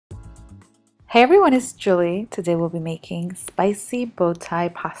Hey everyone, it's Julie. Today we'll be making spicy bow tie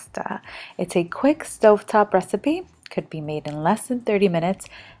pasta. It's a quick stovetop recipe, could be made in less than 30 minutes,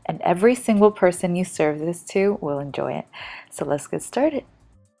 and every single person you serve this to will enjoy it. So let's get started.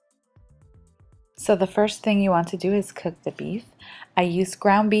 So the first thing you want to do is cook the beef. I use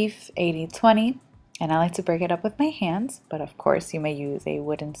ground beef 80/20, and I like to break it up with my hands, but of course you may use a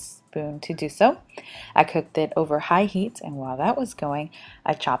wooden spoon to do so. I cooked it over high heat, and while that was going,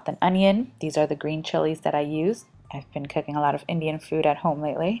 I chopped an onion. These are the green chilies that I use. I've been cooking a lot of Indian food at home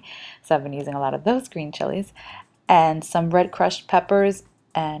lately, so I've been using a lot of those green chilies, and some red crushed peppers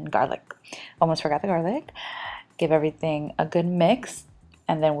and garlic. Almost forgot the garlic. Give everything a good mix.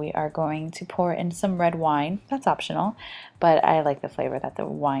 And then we are going to pour in some red wine. That's optional, but I like the flavor that the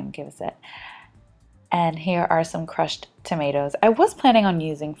wine gives it. And here are some crushed tomatoes. I was planning on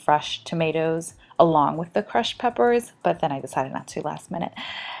using fresh tomatoes along with the crushed peppers, but then I decided not to last minute.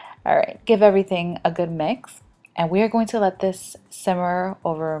 All right, give everything a good mix. And we are going to let this simmer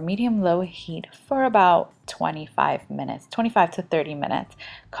over medium-low heat for about 25 minutes, 25 to 30 minutes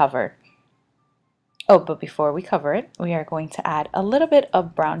covered. Oh, but before we cover it, we are going to add a little bit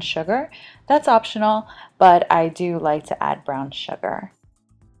of brown sugar. That's optional, but I do like to add brown sugar.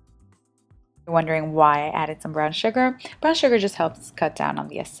 You're wondering why I added some brown sugar? Brown sugar just helps cut down on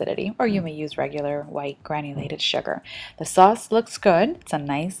the acidity, or you may use regular white granulated sugar. The sauce looks good. It's a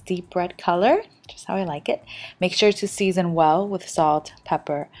nice deep red color, just how I like it. Make sure to season well with salt,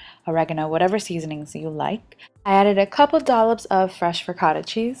 pepper, oregano, whatever seasonings you like. I added a couple dollops of fresh ricotta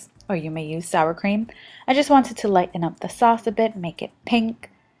cheese, or you may use sour cream. I just wanted to lighten up the sauce a bit, make it pink,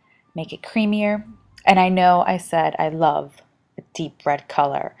 make it creamier. And I know I said I love a deep red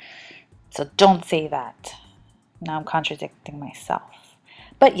color, so don't say that. Now I'm contradicting myself.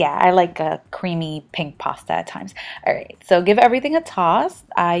 But yeah, I like a creamy pink pasta at times. All right, so give everything a toss.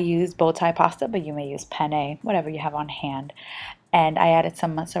 I use bow tie pasta, but you may use penne, whatever you have on hand. And I added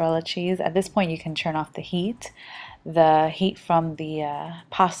some mozzarella cheese. At this point, you can turn off the heat. The heat from the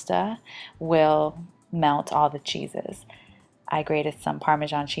pasta will melt all the cheeses. I grated some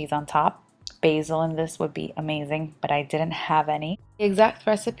Parmesan cheese on top. Basil in this would be amazing, but I didn't have any. The exact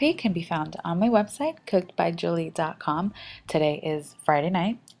recipe can be found on my website, cookedbyjulie.com. Today is Friday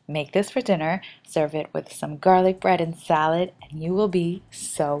night. Make this for dinner, serve it with some garlic bread and salad, and you will be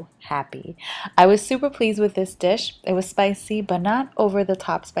so happy. I was super pleased with this dish. It was spicy, but not over the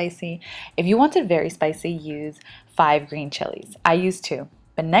top spicy. If you want it very spicy, use 5 green chilies. I use 2.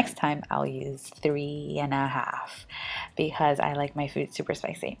 But next time I'll use 3.5 because I like my food super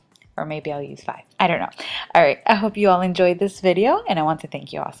spicy. Or maybe I'll use 5. I don't know. All right, I hope you all enjoyed this video, and I want to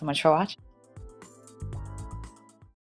thank you all so much for watching.